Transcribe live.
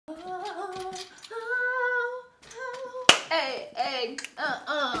way.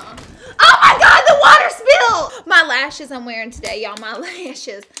 Oh my God, the water spill! My lashes I'm wearing today, y'all. My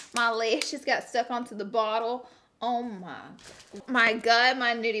lashes got stuck onto the bottle. Oh my God,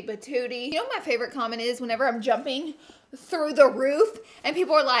 my nitty patootie. You know what my favorite comment is whenever I'm jumping through the roof and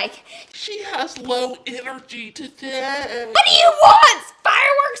people are like, she has low energy today. What do you want?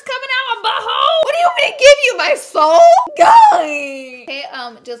 Fireworks coming out of my hole? What do you want me to give you, my soul? Golly. Okay,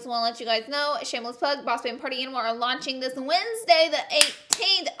 just want to let you guys know, shameless plug, Boss Band Party Animal are launching this Wednesday, the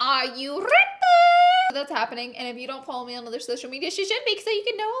 18th. Are you ready? That's happening, and if you don't follow me on other social media, you should be, so you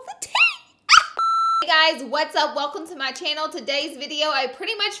can know all the tea. Hey guys, what's up? Welcome to my channel. Today's video, I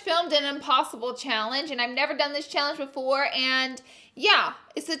pretty much filmed an impossible challenge, and I've never done this challenge before, and yeah,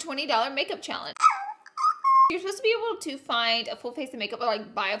 it's a $20 makeup challenge. You're supposed to be able to find a full face of makeup or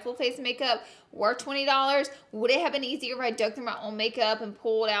like buy a full face of makeup worth $20. Would it have been easier if I dug through my own makeup and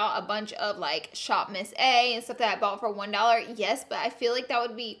pulled out a bunch of like Shop Miss A and stuff that I bought for $1? Yes, but I feel like that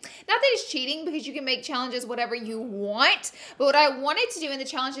would be, not that it's cheating because you can make challenges whatever you want, but what I wanted to do in the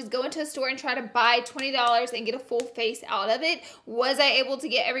challenge is go into a store and try to buy $20 and get a full face out of it. Was I able to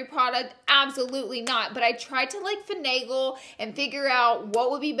get every product? Absolutely not, but I tried to like finagle and figure out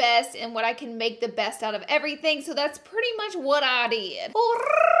what would be best and what I can make the best out of everything. So that's pretty much what I did.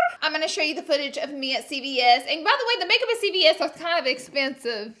 I'm going to show you the footage of me at CVS. And by the way, the makeup at CVS was kind of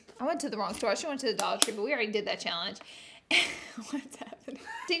expensive. I went to the wrong store. I should have went to the Dollar Tree, but we already did that challenge. What's happening?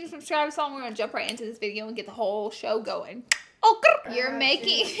 Take a subscribe song. We're going to jump right into this video and get the whole show going. Oh, you're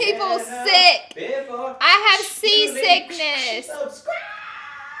making people sick. I have seasickness.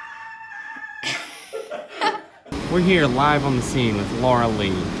 We're here live on the scene with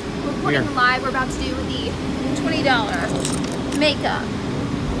LAURALEE. We're recording live. We're about to do the $20 makeup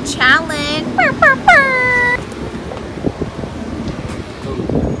challenge. Burr, burr, burr.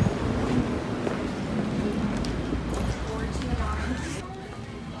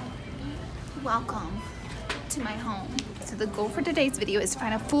 Welcome to my home. So the goal for today's video is to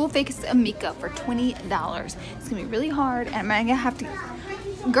find a full face of makeup for $20. It's gonna be really hard, and I'm gonna have to.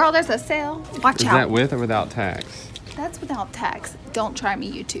 Girl, there's a sale. Watch out. Is that with or without tax? That's without tax. Don't try me,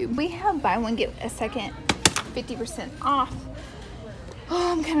 YouTube. We have buy one, get a second, 50% off.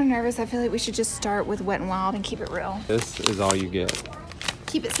 Oh, I'm kind of nervous. I feel like we should just start with Wet n Wild and keep it real. This is all you get.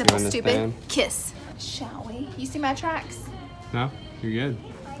 Keep it simple, stupid. Understand? Kiss. Shall we? You see my tracks? No? You're good.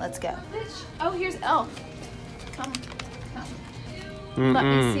 Let's go. Oh, here's Elf. Come. Let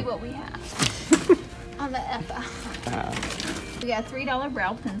me see what we have. On the F. We got a $3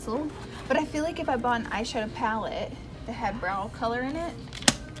 brow pencil. But I feel like if I bought an eyeshadow palette that had brow color in it,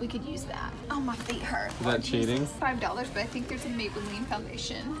 we could use that. Oh, my feet hurt. Is that cheating? It's $5, but I think there's a Maybelline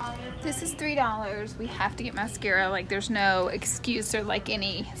foundation. This is $3. We have to get mascara. Like, there's no excuse or like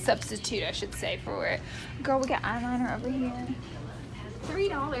any substitute, I should say, for it. Girl, we got eyeliner over here.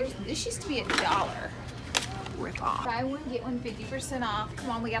 $3. This used to be $1. Rip off. Buy one, get one 50% off. Come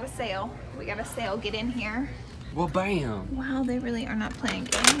on, we got a sale. We got a sale. Get in here. Well, bam. Wow, they really are not playing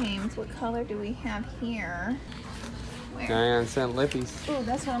games. What color do we have here? Where? 99-cent lippies. Oh,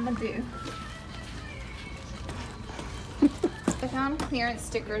 that's what I'm gonna do. I found clearance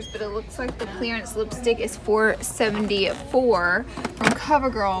stickers, but it looks like the clearance lipstick is $4.74 from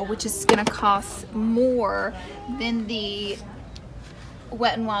CoverGirl, which is gonna cost more than the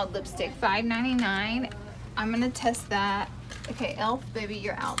Wet n Wild lipstick, $5.99. I'm gonna test that. Okay, Elf, baby,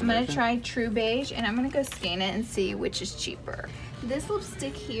 you're out. I'm gonna try True Beige, and I'm gonna go scan it and see which is cheaper. This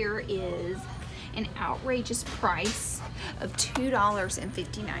lipstick here is an outrageous price of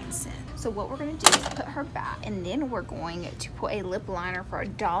 $2.59. So what we're gonna do is put her back, and then we're going to put a lip liner for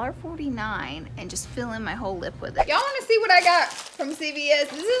 $1.49 and just fill in my whole lip with it. Y'all wanna see what I got from CVS?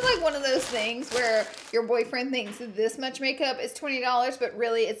 This is like one of those things where your boyfriend thinks this much makeup is $20, but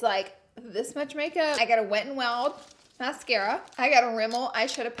really it's like this much makeup. I got a Wet n Wild mascara. I got a Rimmel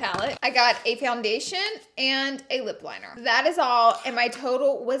eyeshadow palette. I got a foundation and a lip liner. That is all, and my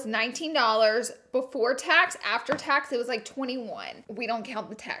total was $19 before tax. After tax, it was like $21. We don't count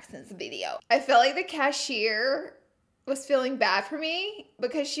the tax in the video. I felt like the cashier was feeling bad for me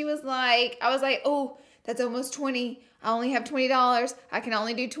because she was like, I was like, oh, that's almost 20. I only have $20. I can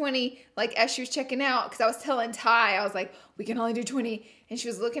only do 20. Like, as she was checking out, because I was telling Ty, I was like, we can only do 20. And she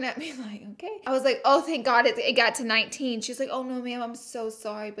was looking at me like, okay. I was like, oh, thank God it got to 19. She's like, oh, no, ma'am, I'm so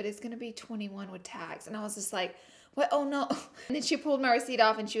sorry, but it's going to be 21 with tax. And I was just like, what? Oh, no. And then she pulled my receipt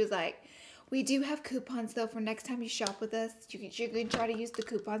off, and she was like, we do have coupons, though, for next time you shop with us. You can try to use the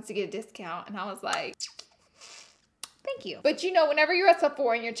coupons to get a discount. And I was like, Thank you. But you know, whenever you're at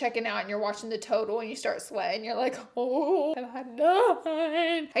Sephora and you're checking out and you're watching the total and you start sweating, you're like, oh, I've had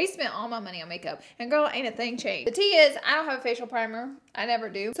none. I spent all my money on makeup and girl, ain't a thing changed. The tea is I don't have a facial primer. I never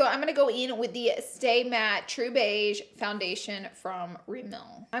do. So I'm going to go in with the Stay Matte True Beige foundation from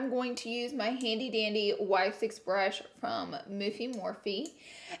Rimmel. I'm going to use my handy dandy Y6 brush from Morphe Morphe.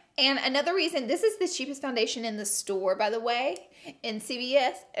 And another reason, this is the cheapest foundation in the store, by the way, in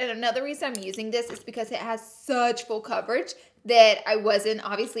CVS. And another reason I'm using this is because it has such full coverage that I wasn't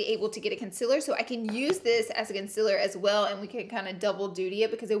obviously able to get a concealer. So I can use this as a concealer as well, and we can kind of double duty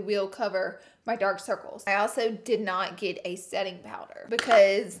it because it will cover my dark circles. I also did not get a setting powder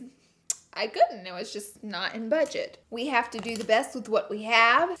because I couldn't. It was just not in budget. We have to do the best with what we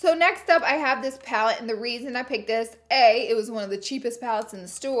have. So next up, I have this palette, and the reason I picked this, A, it was one of the cheapest palettes in the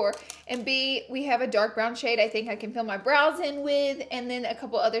store, and B, we have a dark brown shade I think I can fill my brows in with, and then a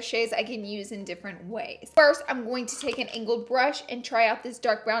couple other shades I can use in different ways. First, I'm going to take an angled brush and try out this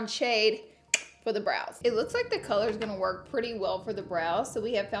dark brown shade for the brows. It looks like the color is gonna work pretty well for the brows. So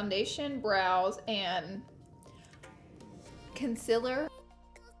we have foundation, brows, and concealer.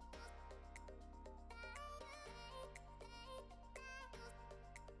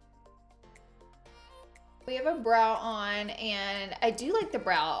 We have a brow on, and I do like the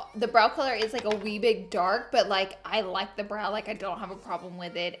brow. The brow color is like a wee bit dark, but like I like the brow. Like I don't have a problem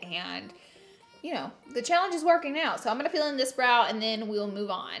with it, and you know, the challenge is working out. So I'm gonna fill in this brow and then we'll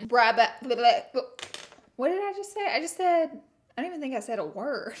move on. What did I just say? I just said, I don't even think I said a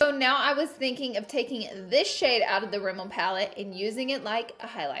word. So now I was thinking of taking this shade out of the Rimmel palette and using it like a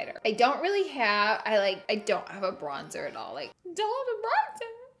highlighter. I don't really have, I don't have a bronzer at all. Like, don't have a bronzer.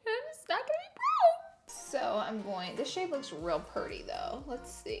 It's not gonna be brown. So I'm going, this shade looks real pretty though.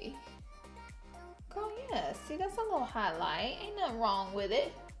 Let's see. Girl, yeah, see, that's a little highlight. Ain't nothing wrong with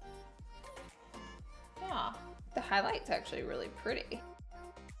it. Yeah, the highlight's actually really pretty.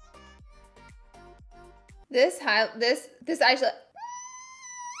 This eyeshadow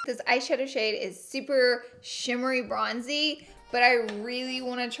shade is super shimmery bronzy, but I really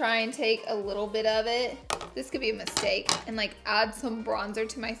want to try and take a little bit of it. This could be a mistake, and like add some bronzer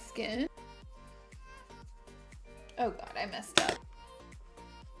to my skin. Oh God, I messed up.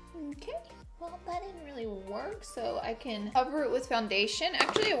 Okay. Well, that didn't really work, so I can cover it with foundation.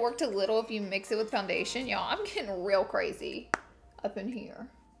 Actually, it worked a little if you mix it with foundation. Y'all, I'm getting real crazy up in here.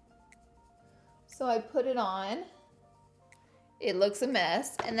 So I put it on. It looks a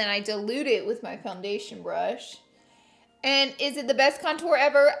mess. And then I dilute it with my foundation brush. And is it the best contour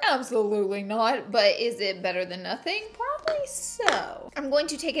ever? Absolutely not. But is it better than nothing? Probably so. I'm going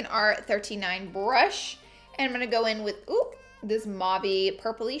to take an R39 brush, and I'm going to go in with, ooh, this mauvey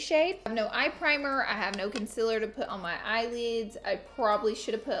purpley shade. I have no eye primer. I have no concealer to put on my eyelids. I probably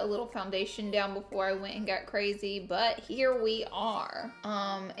should have put a little foundation down before I went and got crazy, but here we are.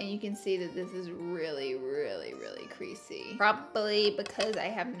 And you can see that this is really, really, really creasy. Probably because I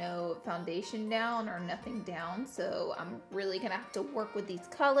have no foundation down or nothing down. So I'm really gonna have to work with these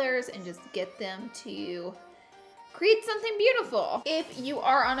colors and just get them to create something beautiful. If you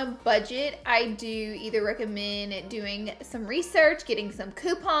are on a budget, I do either recommend doing some research, getting some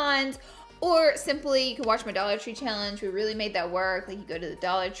coupons, or simply you can watch my Dollar Tree challenge. We really made that work. Like, you go to the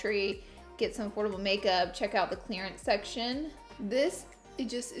Dollar Tree, get some affordable makeup, check out the clearance section. This, it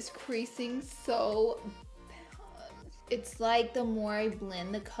just is creasing so bad. It's like the more I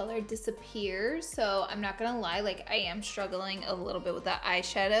blend, the color disappears. So I'm not gonna lie, like I am struggling a little bit with that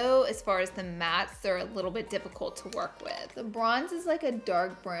eyeshadow. As far as the mattes, they're a little bit difficult to work with. The bronze is like a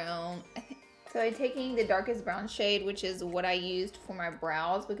dark brown. So I'm taking the darkest brown shade, which is what I used for my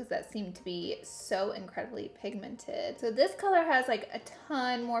brows because that seemed to be so incredibly pigmented. So this color has like a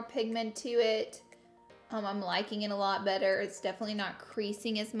ton more pigment to it. I'm liking it a lot better. It's definitely not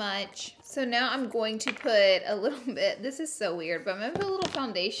creasing as much. So now I'm going to put a little bit, this is so weird, but I'm gonna put a little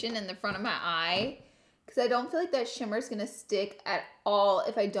foundation in the front of my eye because I don't feel like that shimmer is gonna stick at all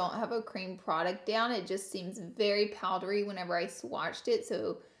if I don't have a cream product down. It just seems very powdery whenever I swatched it.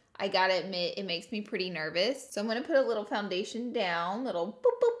 So I gotta admit, it makes me pretty nervous. So I'm gonna put a little foundation down, little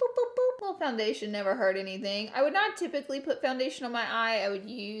boop, boop, boop, boop, boop. Little foundation never hurt anything. I would not typically put foundation on my eye. I would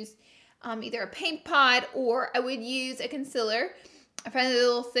use either a paint pot or I would use a concealer. I find it a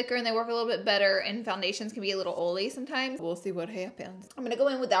little thicker and they work a little bit better, and foundations can be a little oily sometimes. We'll see what happens. I'm gonna go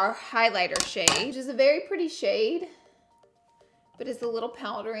in with our highlighter shade, which is a very pretty shade, but it's a little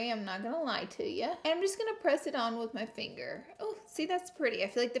powdery, I'm not gonna lie to you. And I'm just gonna press it on with my finger. Oh, see, that's pretty. I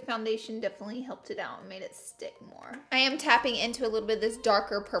feel like the foundation definitely helped it out and made it stick more. I am tapping into a little bit of this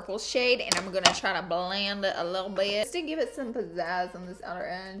darker purple shade, and I'm gonna try to blend it a little bit just to give it some pizzazz on this outer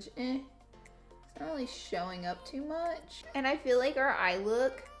edge. It's not really showing up too much. And I feel like our eye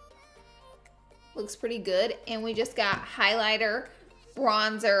look looks pretty good. And we just got highlighter,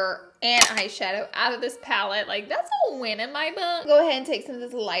 bronzer, and eyeshadow out of this palette. Like, that's a win in my book. Go ahead and take some of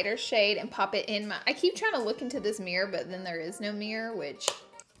this lighter shade and pop it in my... I keep trying to look into this mirror, but then there is no mirror, which...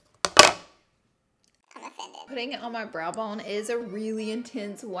 I'm offended. Putting it on my brow bone is a really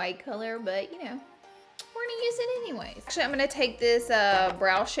intense white color, but, you know, we're gonna use it anyways. Actually, I'm gonna take this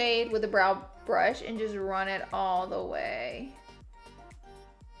brow shade with a brow brush and just run it all the way.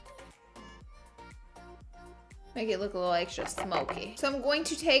 Make it look a little extra smoky. So I'm going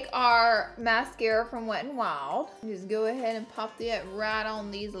to take our mascara from Wet n Wild. Just go ahead and pop that right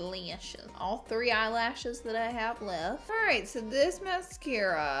on these lashes. All 3 eyelashes that I have left. All right, so this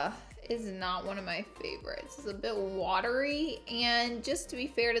mascara is not one of my favorites. It's a bit watery, and just to be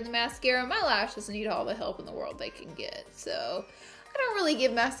fair to the mascara, my lashes need all the help in the world they can get. So I don't really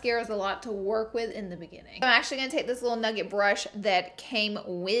give mascaras a lot to work with in the beginning. I'm actually gonna take this little nugget brush that came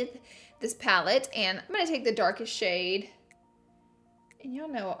with this palette, and I'm gonna take the darkest shade. And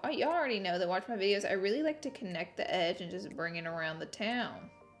y'all already know that watch my videos, I really like to connect the edge and just bring it around the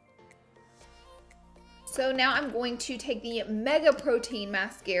town. So now I'm going to take the Mega Protein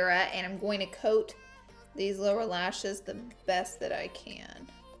mascara and I'm going to coat these lower lashes the best that I can.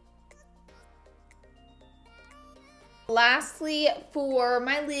 Lastly, for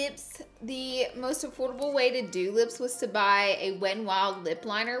my lips, the most affordable way to do lips was to buy a Wet n Wild lip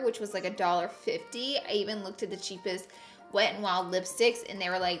liner, which was like $1.50. I even looked at the cheapest Wet n Wild lipsticks and they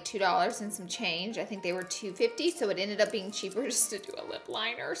were like $2 and some change. I think they were $2.50, so it ended up being cheaper just to do a lip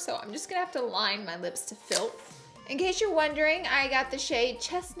liner. So I'm just gonna have to line my lips to filth. In case you're wondering, I got the shade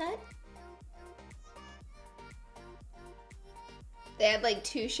Chestnut. They had like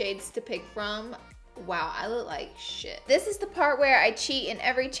 2 shades to pick from. Wow, I look like shit. This is the part where I cheat in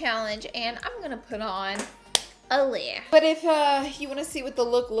every challenge, and I'm gonna put on a lash. But if you wanna see what the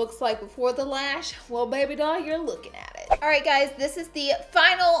look looks like before the lash, well, baby doll, you're looking at it. All right, guys, this is the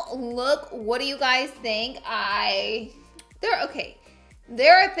final look. What do you guys think? Okay.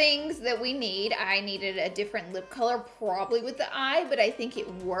 There are things that we need. I needed a different lip color, probably with the eye, but I think it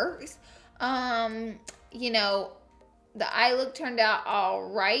works. You know, the eye look turned out all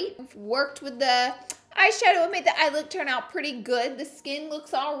right. Worked with the eyeshadow, it made the eye look turn out pretty good. The skin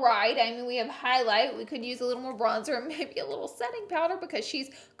looks all right. I mean, we have highlight. We could use a little more bronzer and maybe a little setting powder because she's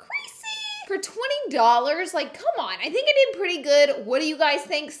crazy. For $20, like, come on. I think I did pretty good. What do you guys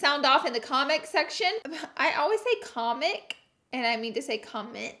think? Sound off in the comment section. I always say comic, and I mean to say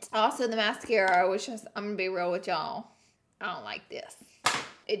comment. Also, the mascara was just, I'm gonna be real with y'all. I don't like this.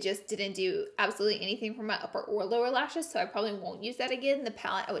 It just didn't do absolutely anything for my upper or lower lashes, so I probably won't use that again. The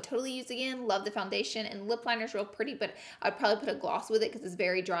palette I would totally use again. Love the foundation, and lip liner is real pretty, but I'd probably put a gloss with it because it's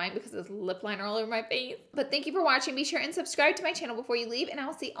very drying because there's lip liner all over my face. But thank you for watching. Be sure and subscribe to my channel before you leave, and I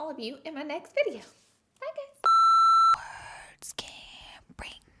will see all of you in my next video. Bye, guys. Words game.